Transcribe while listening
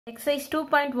Exercise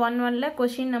 2.11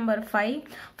 question number 5.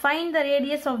 Find the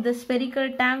radius of the spherical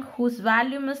tank whose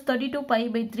volume is 32 pi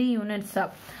by 3 units.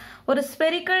 ஒரு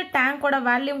spherical tank ஓட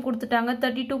volume கொடுத்துட்டாங்க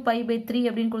 32 pi by 3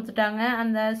 அப்படினு கொடுத்துட்டாங்க.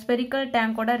 அந்த spherical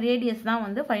tank ஓட radius தான்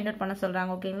வந்து ஃபைண்ட் அவுட் பண்ண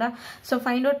சொல்றாங்க. ஓகேங்களா? சோ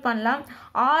ஃபைண்ட் அவுட் பண்ணலாம்.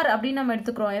 r அப்படி நம்ம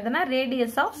எடுத்துக்கிறோம். எதனா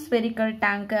ரேடியஸ் ஆஃப் spherical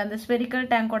tank. அந்த spherical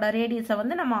tank ஓட ரேடியஸை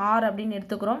வந்து நம்ம r அப்படினு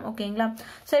எடுத்துக்கிறோம். ஓகேங்களா?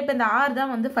 சோ இப்போ இந்த r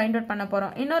தான் வந்து ஃபைண்ட் அவுட் பண்ண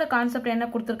போறோம். இன்னொரு கான்செப்ட் என்ன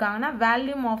கொடுத்திருக்காங்கன்னா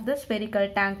volume of the spherical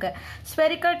tank.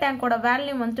 spherical tank ஓட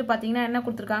வால்யூம் வந்து பாத்தீங்கன்னா என்ன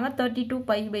கொடுத்திருக்காங்க 32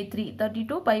 pi by 3.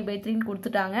 32 pi by 3 னு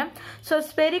கொடுத்துட்டாங்க. சோ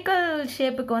spherical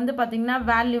ஷேப்புக்கு வந்து பாத்தீங்கன்னா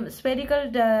வால்யூம்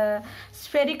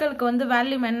ஸ்பெரிக்கலுக்கு வந்து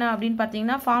வால்யூம் என்ன அப்படினு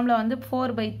பாத்தீங்கன்னா ஃபார்முலா வந்து 4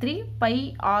 by 3 pi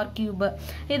r cube.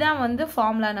 இதான் வந்து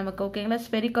ஃபார்முலா நமக்கு. ஓகேங்களா?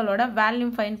 ஸ்பெரிக்கலோட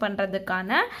வால்யூம் ஃபைண்ட்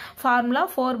பண்றதுக்கான formula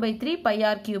 4 by 3 pi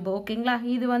r cube. ஓகேங்களா?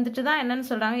 இது வந்துட்டு தான் என்னன்னு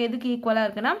சொல்றாங்க எதுக்கு ஈக்குவலா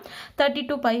இருக்குன்னா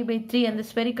 32 pi by 3. அந்த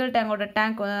ஸ்பெரிக்கல் டேங்கோட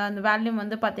டேங்க் அந்த வால்யூம்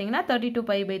வந்து பாத்தீங்கன்னா 32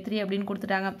 pi by 3 அப்படினு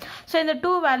கொடுத்துட்டாங்க. சோ இந்த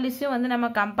டூ வேல்யூஸையும் வந்து நம்ம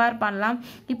கம்பேர் பண்ணலாம்.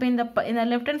 இப்போ இந்த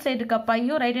லெஃப்ட் ஹேண்ட் சைடு இருக்க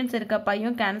பையும் ரைட் ஹேண்ட் சைடு இருக்க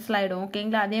பையும் கேன்சல் ஆயிடும்.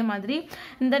 ஓகேங்களா? அதே மாதிரி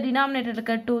இந்த டினாமினேட்டர்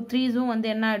இருக்க 2 3s வந்து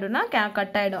என்ன ஆயிடும்னா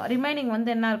கட் ஆயிடும். ரிமைனிங் வந்து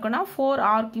என்ன இருக்கும்னா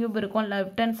 4r cube இருக்கும்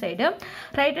left hand side.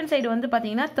 Right hand side வந்து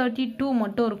பாத்தீங்கன்னா 32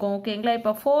 மட்டும் இருக்கும். ஓகேங்களா?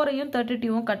 இப்போ 4ஐயும்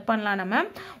 32ம் கட் பண்ணலாம் நம்ம.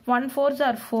 1 4s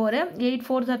are 4, 8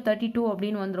 4s are 32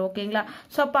 அப்படின்னு வந்துரும். ஓகேங்களா?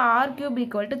 சோ அப்ப r cube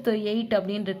equal to 8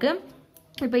 அப்படின்னு இருக்கு.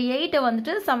 இப்போ 8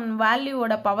 வந்துட்டு சம்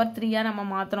வேல்யூவோட பவர் 3 நம்ம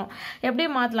மாத்தறோம். எப்படி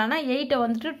மாத்தலாம்னா 8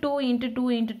 வந்துட்டு 2 into 2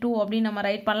 into 2 அப்படி நம்ம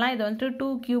ரைட் பண்ணலாம். இது வந்துட்டு 2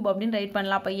 cube அப்படினு ரைட்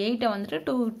பண்ணலாம். அப்ப 8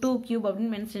 வந்துட்டு 2 cube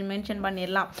அப்படினு மென்ஷன்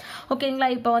பண்ணிரலாம். ஓகேங்களா?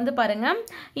 இப்போ வந்து பாருங்க.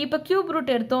 இப்போ கியூப் ரூட்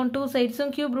எடுத்தோம், 2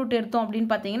 சைட்ஸும் கியூப் ரூட் எடுத்தோம் அப்படினு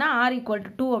பாத்தீங்கன்னா r equal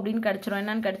to 2 அப்படினு கிடைச்சிரும்.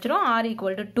 என்னன்னு கிடைச்சிரும்? r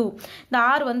equal to 2. இந்த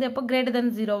r வந்து எப்போ greater than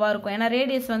 0வா இருக்கும். ஏனா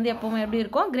ரேடியஸ் வந்து எப்பவுமே எப்படி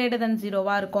இருக்கும்? greater than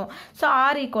 0வா இருக்கும். So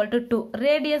r equal to 2.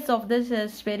 Radius of the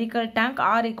spherical tank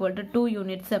r equal to 2 units.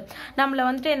 நம்மள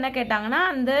வந்துட்டு என்ன கேட்டாங்கன்னா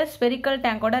அந்த ஸ்பெரிக்கல்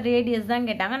டேங்கோட ரேடியஸ் தான்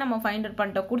கேட்டாங்க. நம்ம ஃபைண்ட் அவுட்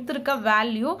பண்ணிட்டோம். கொடுத்திருக்க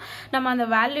வேல்யூ நம்ம அந்த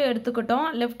வேல்யூ எடுத்துக்கிட்டோம்.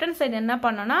 லெஃப்ட் ஹேண்ட் சைடு என்ன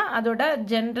பண்ணோம்னா அதோட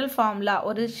ஜெனரல் ஃபார்முலா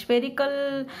ஒரு ஸ்பெரிக்கல்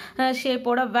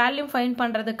ஷேப்போட வேல்யூ ஃபைண்ட்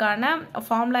பண்றதுக்கான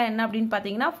ஃபார்முலா என்ன அப்படின்னு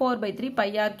பாத்தீங்கன்னா 4 by 3 pi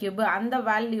r cube. அந்த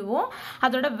வேல்யூவும்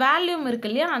அதோட வேல்யூம் இருக்கு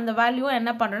இல்லையா அந்த வேல்யூவும்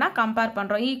என்ன பண்றோம்னா கம்பேர்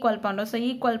பண்றோம், ஈக்குவல் பண்றோம். சோ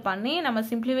ஈக்குவல் பண்ணி நம்ம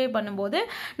சிம்பிளிஃபை பண்ணும்போது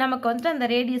நமக்கு வந்து அந்த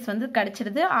ரேடியஸ் வந்து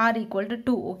கிடைச்சிருது r equal to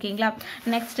 2. ஓகேங்களா?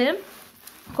 Next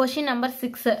question number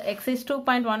 6 exercise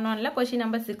 2.11 la question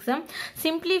number 6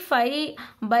 simplify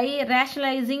by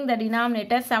rationalizing the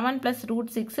denominator 7 plus root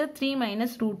 6 3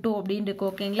 minus root 2 அப்படினு இருக்கு.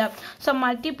 ஓகேங்களா? so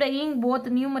multiplying both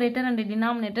numerator and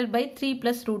denominator by 3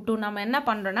 plus root 2 நம்ம என்ன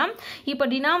பண்றோம்னா இப்போ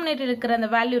denominator இருக்கிற அந்த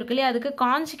வேல்யூ இருக்குல அதுக்கு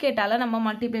கான்ஜுகேட்டால நம்ம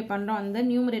மல்டிப்ளை பண்றோம். அந்த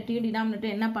நியூமரேட்டர்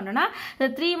டினாமினேட்டர் என்ன பண்றோம்னா இந்த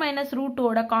 3 minus root 2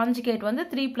 ஓட கான்ஜுகேட் வந்து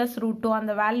 3 plus root 2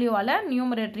 அந்த வேல்யூவால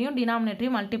நியூமரேட்டரையும்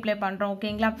டினாமினேட்டரையும் மல்டிப்ளை பண்றோம்.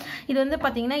 ஓகேங்களா? இது வந்து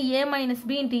பாத்தீங்கன்னா a minus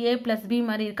b into a plus b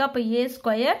மாதிரி இருக்கு. அப்ப a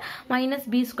square minus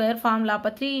b square formula. அப்ப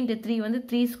 3 into 3 வந்து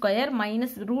 3 square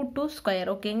minus root 2 square.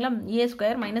 ஓகேங்களா? a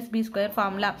square minus b square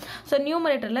formula. So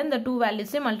நியூமரேட்டர்ல இந்த டூ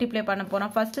வேல்யூஸ் மல்டிப்ளை பண்ண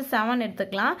போறோம். ஃபர்ஸ்ட் 7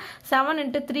 எடுத்துக்கலாம். 7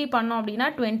 into 3 பண்ணோம் அப்படினா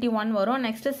 21 வரும்.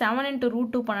 நெக்ஸ்ட் 7 into root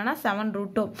 2 பண்ணனா 7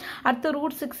 root 2. அடுத்து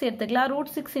root 6 எடுத்துக்கலாம்.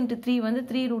 root 6 into 3 வந்து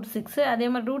 3 root 6. அதே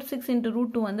மாதிரி root 6 into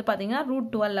root 2 வந்து பாத்தீங்கன்னா root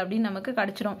 12 அப்படி நமக்கு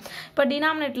கிடைச்சிரும். இப்ப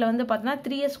டினாமினேட்டர்ல வந்து பாத்தீங்கன்னா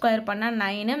 3 ஸ்கொயர் பண்ணா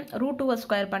 9, root 2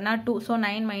 ஸ்கொயர் பண்ணா 2. So 9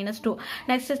 minus 2.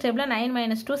 நெக்ஸ்ட் ஸ்டெப்ல 9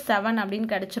 minus 2 7 அப்படினு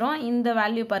கிடைச்சிரும். இந்த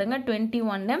வேல்யூ பாருங்க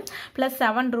 21 plus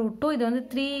 7 root 2 இது வந்து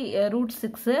 3 root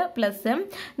 6 plus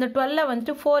இந்த 12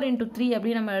 வந்து 4 into 3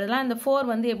 அப்படி நம்ம எழுதலாம். இந்த 4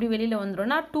 வந்து எப்படி வெளியில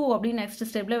வந்துரும்னா 2 அப்படி நெக்ஸ்ட்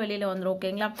ஸ்டெப்ல வெளியில வந்துரும்.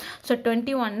 ஓகேங்களா? So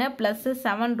 21 plus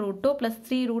 7 root 2 plus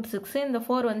 3 root 6 இந்த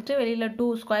 4 வந்து வெளியில 2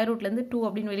 ஸ்கொயர் ரூட்ல இருந்து 2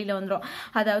 அப்படினு வெளியில வந்துரும்.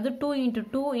 அதாவது 2 into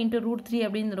 2 into root 3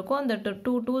 அப்படினு இருக்கும். அந்த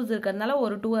 2 2s இருக்கறதால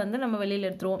ஒரு 2 வந்து நம்ம வெளியில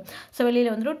எடுத்துருவோம். சோ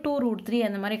வெளியில வந்துரும் 2 root 3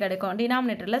 அந்த மாதிரி கிடைக்கும்.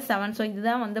 டினாமினேட்டர்ல 7. சோ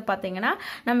இதுதான் வந்து பாத்தீங்கன்னா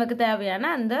நமக்கு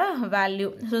தேவையான அந்த value.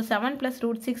 So 7 plus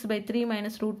root 6 by 3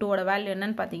 minus root 2 ஓட வேல்யூ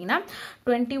என்னன்னு பாத்தீங்கன்னா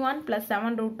 21 plus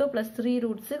 7 root 2 plus 3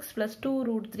 root 6 plus 2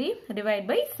 root 3 divide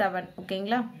by 7.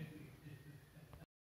 ஓகேங்களா?